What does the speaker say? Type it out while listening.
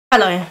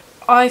Hello.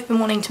 I've been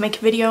wanting to make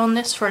a video on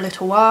this for a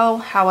little while,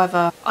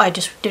 however I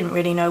just didn't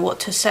really know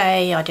what to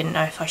say. I didn't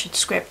know if I should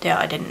script it,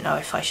 I didn't know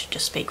if I should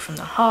just speak from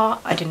the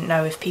heart, I didn't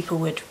know if people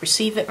would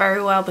receive it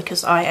very well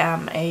because I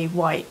am a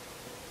white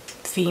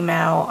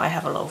female, I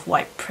have a lot of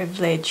white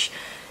privilege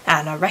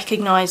and I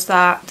recognise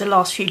that. The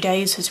last few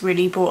days has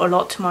really brought a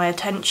lot to my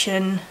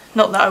attention.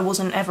 Not that I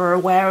wasn't ever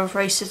aware of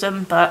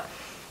racism, but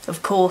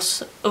of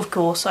course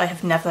I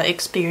have never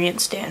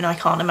experienced it, and I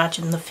can't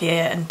imagine the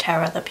fear and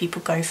terror that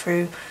people go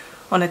through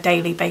on a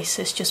daily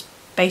basis just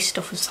based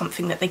off of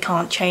something that they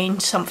can't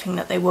change, something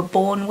that they were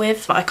born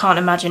with. I can't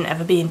imagine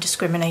ever being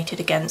discriminated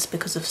against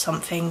because of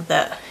something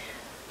that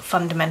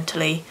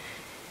fundamentally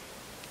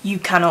you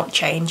cannot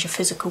change, a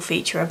physical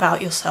feature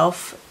about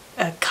yourself,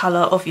 a colour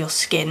of your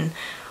skin.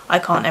 I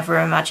can't ever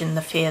imagine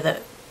the fear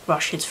that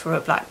rushes through a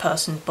black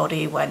person's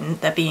body when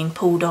they're being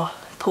pulled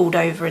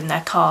over in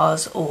their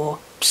cars or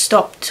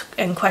stopped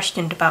and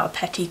questioned about a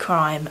petty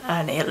crime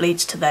and it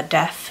leads to their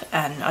death.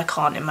 And I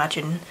can't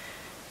imagine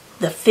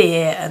the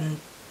fear and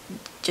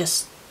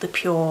just the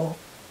pure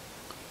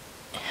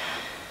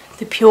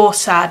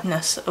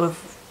sadness of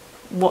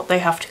what they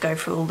have to go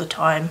through all the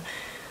time.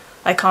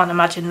 I can't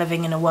imagine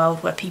living in a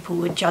world where people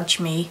would judge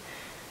me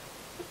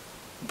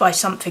by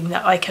something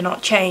that I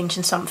cannot change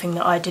and something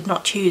that I did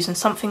not choose and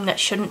something that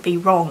shouldn't be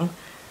wrong.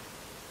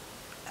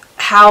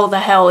 How the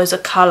hell is a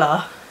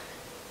colour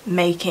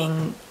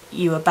making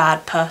you a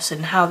bad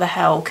person? How the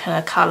hell can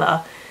a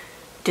colour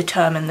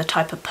determine the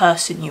type of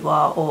person you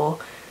are or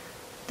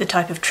the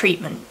type of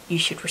treatment you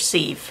should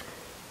receive?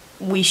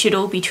 We should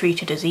all be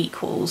treated as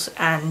equals,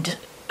 and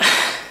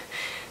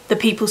the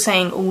people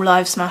saying all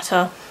lives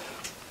matter,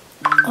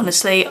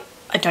 honestly,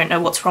 I don't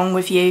know what's wrong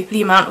with you.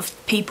 The amount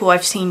of people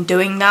I've seen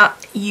doing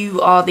that,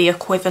 you are the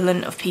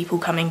equivalent of people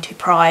coming to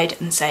Pride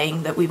and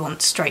saying that we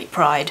want straight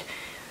pride.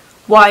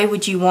 Why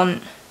would you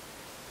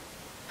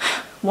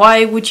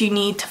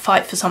need to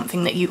fight for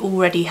something that you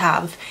already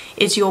have?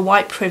 Is your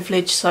white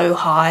privilege so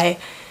high?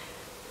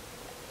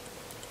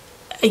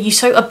 Are you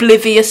so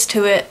oblivious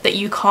to it that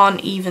you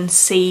can't even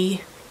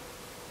see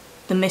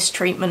the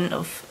mistreatment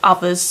of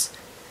others?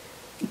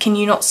 Can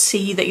you not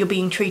see that you're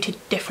being treated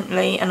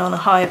differently and on a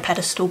higher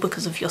pedestal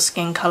because of your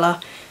skin colour?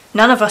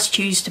 None of us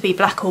choose to be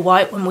black or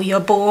white when we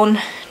are born.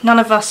 None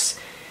of us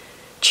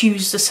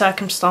choose the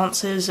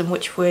circumstances in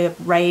which we're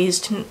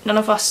raised. None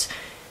of us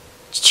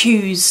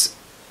choose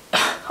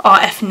our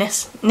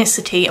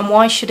ethnicity, and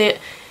why should it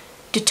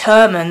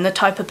determine the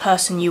type of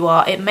person you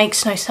are? It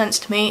makes no sense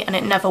to me, and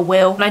it never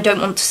will. And I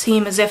don't want to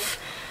seem as if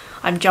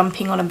I'm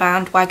jumping on a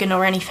bandwagon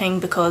or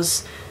anything,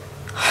 because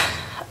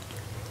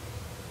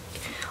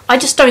I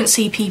just don't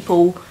see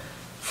people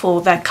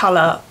for their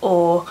colour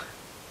or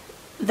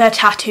their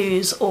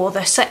tattoos or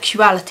their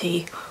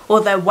sexuality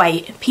or their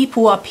weight.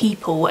 People are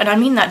people, and I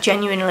mean that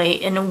genuinely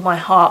in all my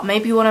heart.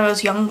 Maybe when I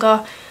was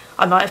younger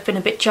I might have been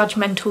a bit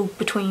judgmental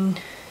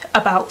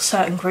about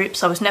certain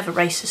groups. I was never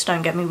racist,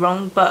 don't get me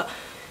wrong, but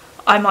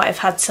I might have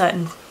had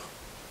certain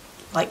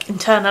like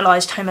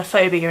internalised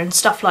homophobia and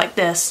stuff like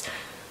this.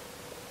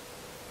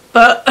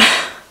 But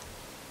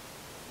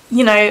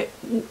you know,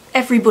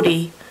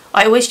 everybody,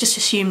 I always just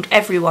assumed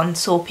everyone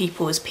saw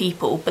people as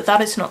people, but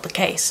that is not the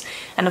case.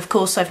 And of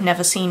course I've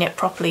never seen it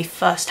properly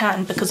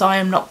firsthand because I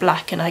am not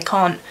black, and I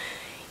can't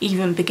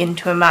even begin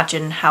to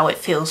imagine how it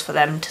feels for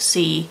them to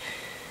see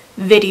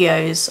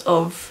videos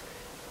of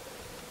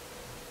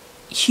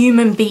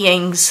human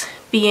beings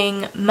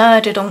being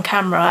murdered on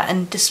camera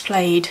and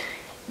displayed.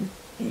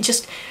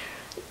 Just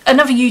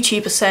another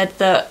YouTuber said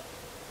that,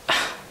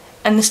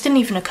 and this didn't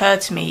even occur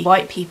to me,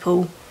 white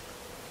people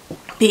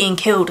being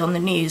killed on the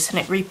news and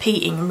it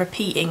repeating and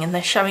repeating, and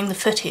they're showing the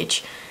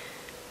footage.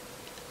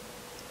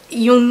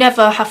 You'll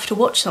never have to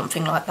watch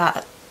something like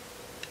that.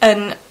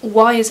 And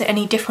why is it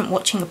any different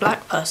watching a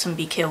black person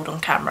be killed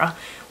on camera?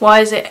 Why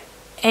is it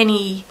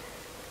any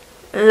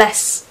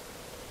less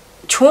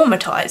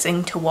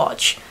traumatizing to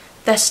watch?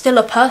 They're still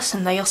a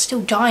person, they are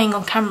still dying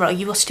on camera,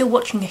 you are still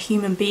watching a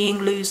human being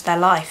lose their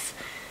life.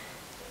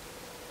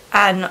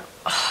 And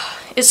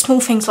it's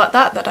small things like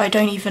that that I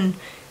don't even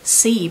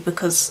see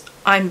because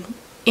I'm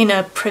in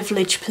a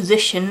privileged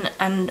position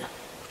and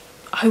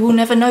I will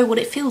never know what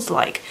it feels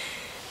like.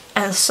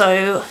 And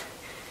so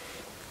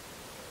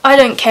I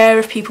don't care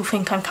if people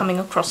think I'm coming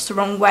across the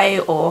wrong way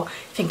or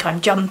think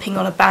I'm jumping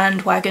on a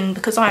bandwagon,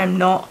 because I am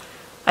not.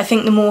 I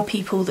think the more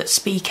people that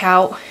speak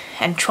out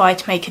and try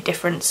to make a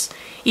difference,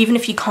 even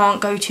if you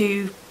can't go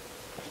to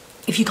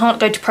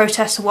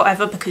protests or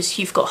whatever because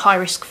you've got high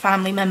risk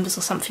family members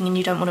or something and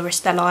you don't want to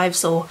risk their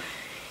lives, or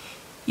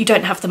you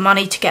don't have the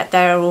money to get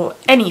there, or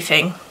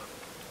anything,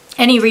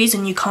 any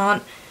reason you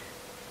can't,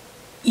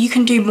 you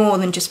can do more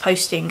than just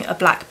posting a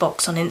black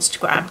box on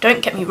Instagram.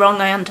 Don't get me wrong,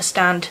 I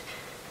understand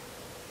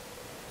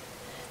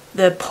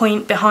the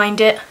point behind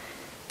it,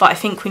 but I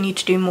think we need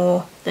to do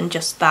more than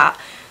just that.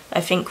 I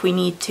think we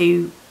need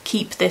to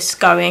keep this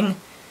going.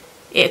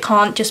 It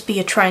can't just be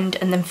a trend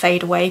and then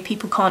fade away.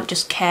 People can't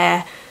just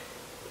care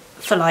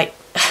for like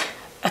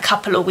a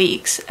couple of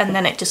weeks and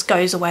then it just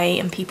goes away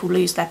and people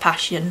lose their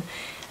passion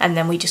and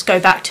then we just go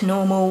back to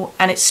normal,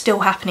 and it's still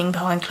happening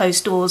behind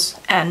closed doors,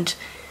 and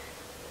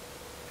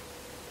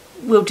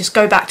we'll just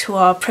go back to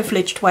our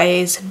privileged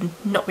ways and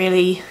not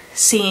really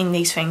seeing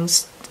these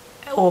things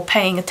or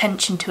paying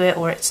attention to it,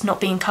 or it's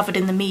not being covered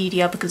in the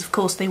media, because of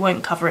course they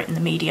won't cover it in the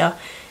media.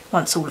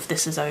 Once all of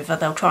this is over,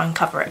 they'll try and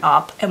cover it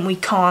up, and we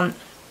can't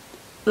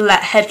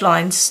let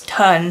headlines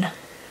turn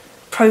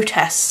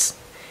protests,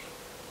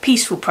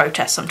 peaceful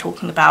protests I'm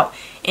talking about,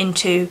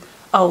 into,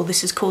 oh,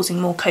 this is causing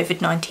more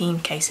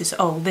COVID-19 cases,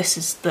 oh, this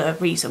is the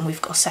reason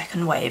we've got a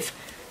second wave.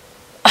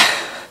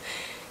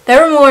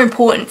 There are more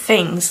important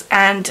things,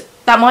 and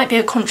that might be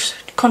a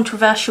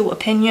controversial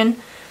opinion,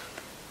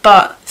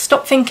 but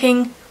stop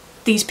thinking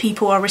these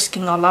people are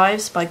risking our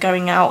lives by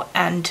going out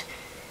and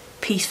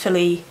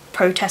peacefully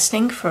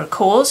protesting for a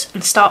cause,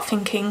 and start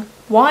thinking,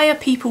 why are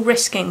people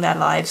risking their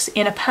lives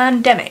in a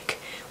pandemic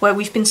where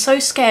we've been so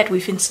scared,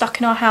 we've been stuck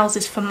in our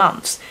houses for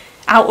months,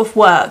 out of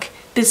work,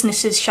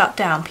 businesses shut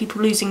down,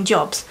 people losing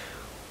jobs?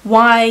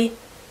 Why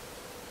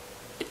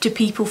do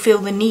people feel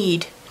the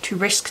need to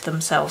risk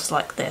themselves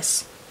like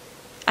this?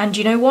 And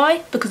you know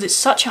why? Because it's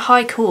such a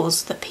high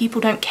cause that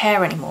people don't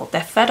care anymore.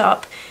 They're fed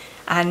up,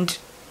 and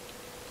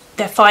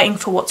they're fighting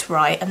for what's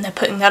right, and they're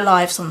putting their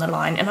lives on the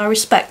line, and I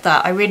respect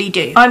that, I really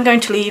do. I'm going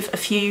to leave a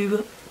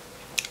few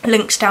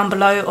links down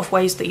below of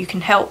ways that you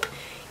can help,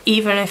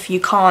 even if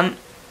you can't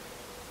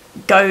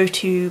go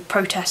to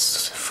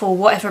protests for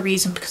whatever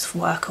reason, because of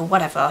work or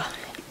whatever,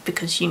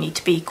 because you need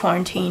to be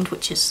quarantined,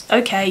 which is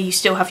okay, you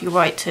still have your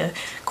right to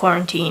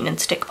quarantine and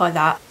stick by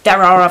that.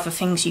 There are other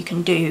things you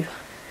can do.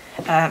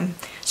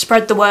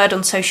 Spread the word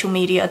on social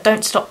media,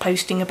 don't stop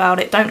posting about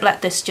it, don't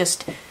let this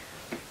just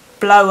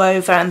blow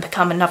over and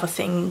become another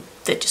thing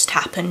that just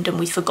happened and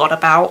we forgot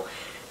about.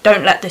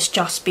 Don't let this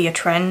just be a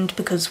trend,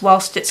 because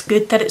whilst it's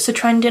good that it's a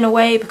trend in a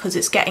way, because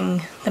it's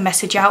getting the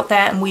message out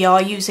there and we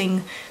are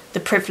using the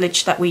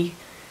privilege that we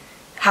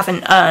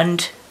haven't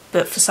earned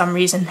but for some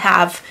reason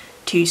have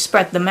to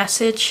spread the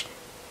message,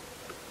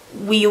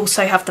 we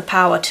also have the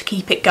power to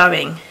keep it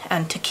going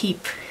and to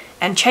keep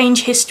and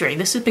change history.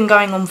 This has been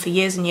going on for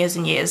years and years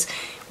and years.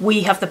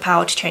 We have the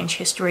power to change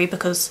history,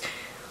 because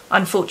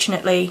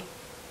unfortunately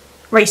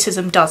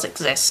racism does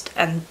exist,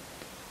 and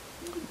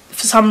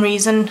for some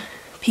reason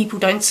people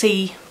don't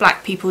see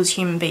black people as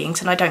human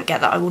beings, and I don't get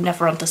that. I will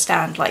never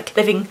understand. Like,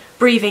 living,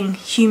 breathing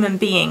human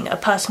being, a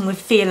person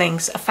with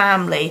feelings, a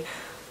family,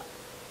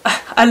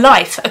 a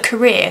life, a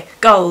career,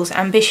 goals,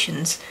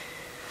 ambitions.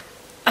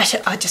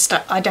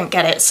 I don't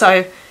get it.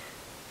 So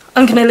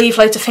I'm going to leave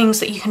loads of things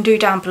that you can do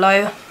down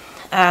below.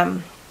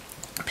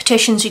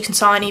 Petitions you can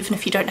sign even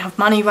if you don't have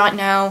money right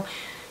now.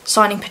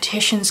 Signing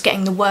petitions,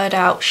 getting the word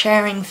out,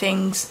 sharing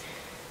things.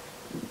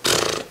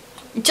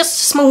 Just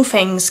small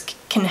things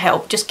can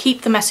help. Just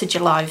keep the message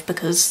alive,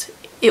 because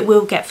it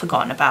will get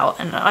forgotten about,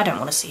 and I don't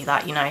want to see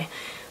that, you know.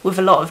 With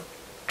a lot of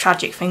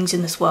tragic things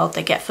in this world,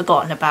 they get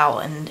forgotten about,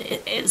 and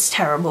it's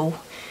terrible.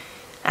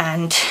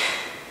 And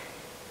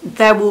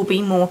there will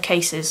be more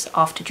cases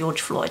after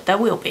George Floyd. There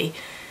will be,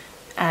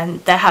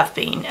 and there have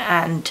been,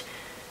 and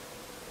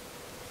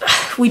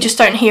we just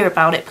don't hear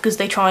about it because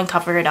they try and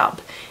cover it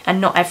up,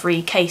 and not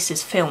every case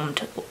is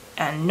filmed,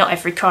 and not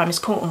every crime is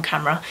caught on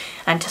camera.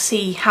 And to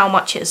see how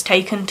much it has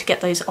taken to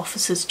get those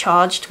officers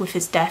charged with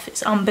his death,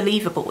 it's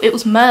unbelievable. It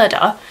was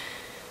murder,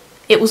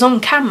 it was on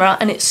camera,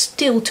 and it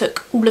still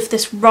took all of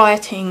this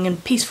rioting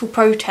and peaceful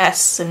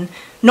protests and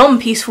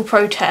non-peaceful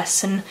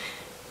protests and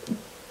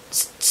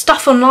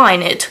stuff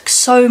online. It took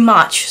so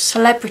much,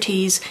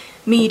 celebrities,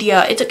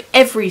 media, it took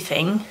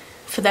everything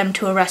for them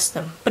to arrest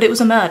them. But it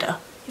was a murder.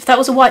 If that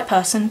was a white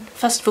person,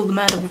 first of all, the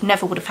murder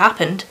never would have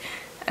happened,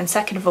 and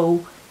second of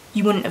all,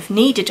 you wouldn't have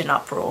needed an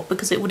uproar,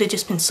 because it would have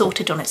just been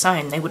sorted on its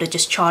own. They would have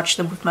just charged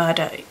them with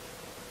murder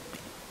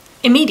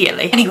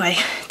immediately. Anyway,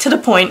 to the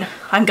point,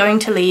 I'm going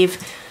to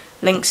leave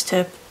links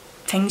to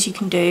things you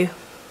can do.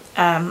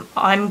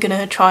 I'm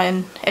gonna try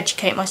and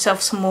educate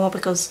myself some more,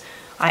 because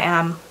I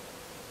am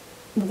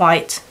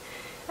white,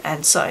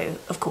 and so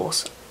of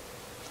course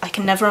I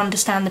can never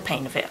understand the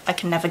pain of it. I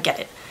can never get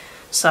it.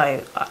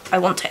 So I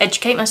want to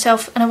educate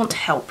myself, and I want to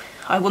help.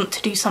 I want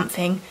to do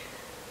something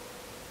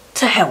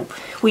to help.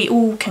 We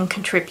all can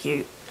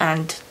contribute,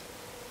 and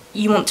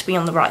you want to be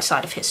on the right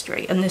side of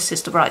history, and this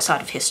is the right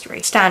side of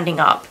history. Standing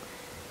up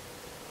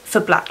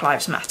for Black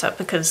Lives Matter,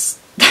 because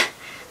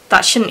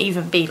that shouldn't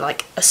even be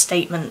like a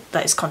statement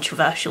that is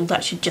controversial.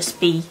 That should just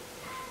be,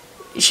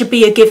 it should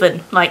be a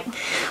given. Like,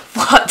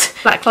 what?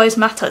 Black Lives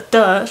Matter,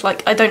 duh.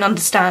 Like, I don't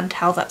understand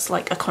how that's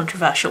like a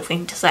controversial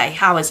thing to say.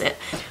 How is it?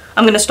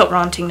 I'm gonna stop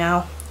ranting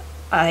now.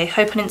 I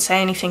hope I didn't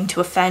say anything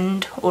to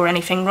offend or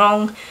anything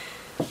wrong.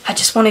 I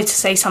just wanted to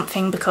say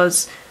something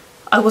because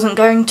I wasn't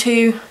going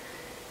to.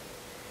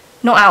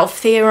 Not out of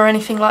fear or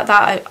anything like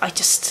that.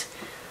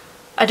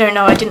 I don't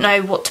know, I didn't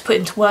know what to put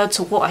into words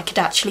or what I could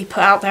actually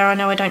put out there. I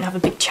know I don't have a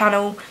big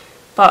channel,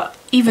 but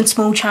even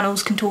small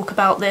channels can talk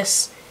about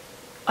this.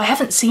 I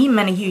haven't seen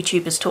many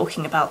YouTubers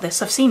talking about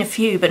this. I've seen a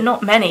few, but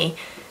not many.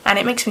 And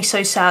it makes me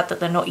so sad that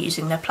they're not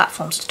using their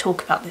platforms to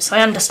talk about this. I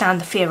understand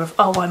the fear of,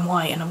 oh, I'm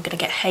white and I'm going to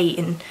get hate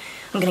and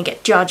I'm gonna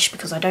get judged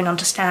because I don't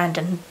understand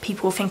and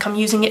people will think I'm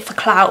using it for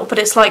clout. But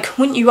it's like,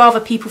 wouldn't you rather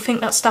people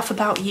think that stuff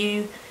about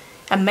you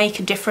and make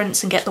a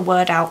difference and get the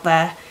word out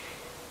there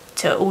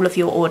to all of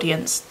your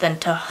audience than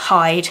to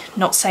hide,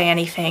 not say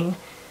anything,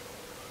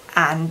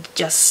 and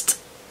just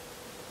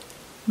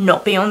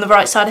not be on the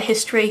right side of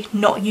history,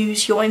 not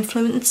use your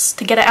influence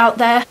to get it out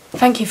there?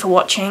 Thank you for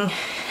watching,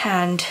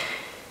 and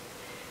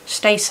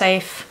stay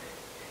safe.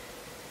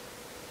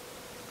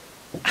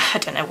 I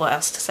don't know what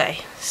else to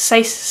say.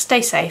 Stay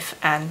safe,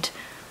 and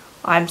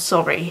I'm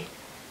sorry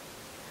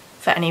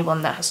for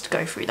anyone that has to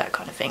go through that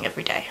kind of thing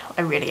every day.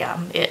 I really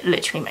am. It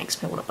literally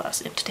makes me want to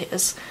burst into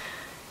tears.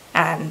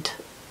 And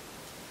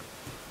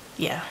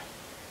yeah,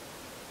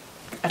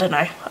 I don't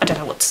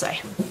know what to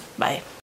say. Bye.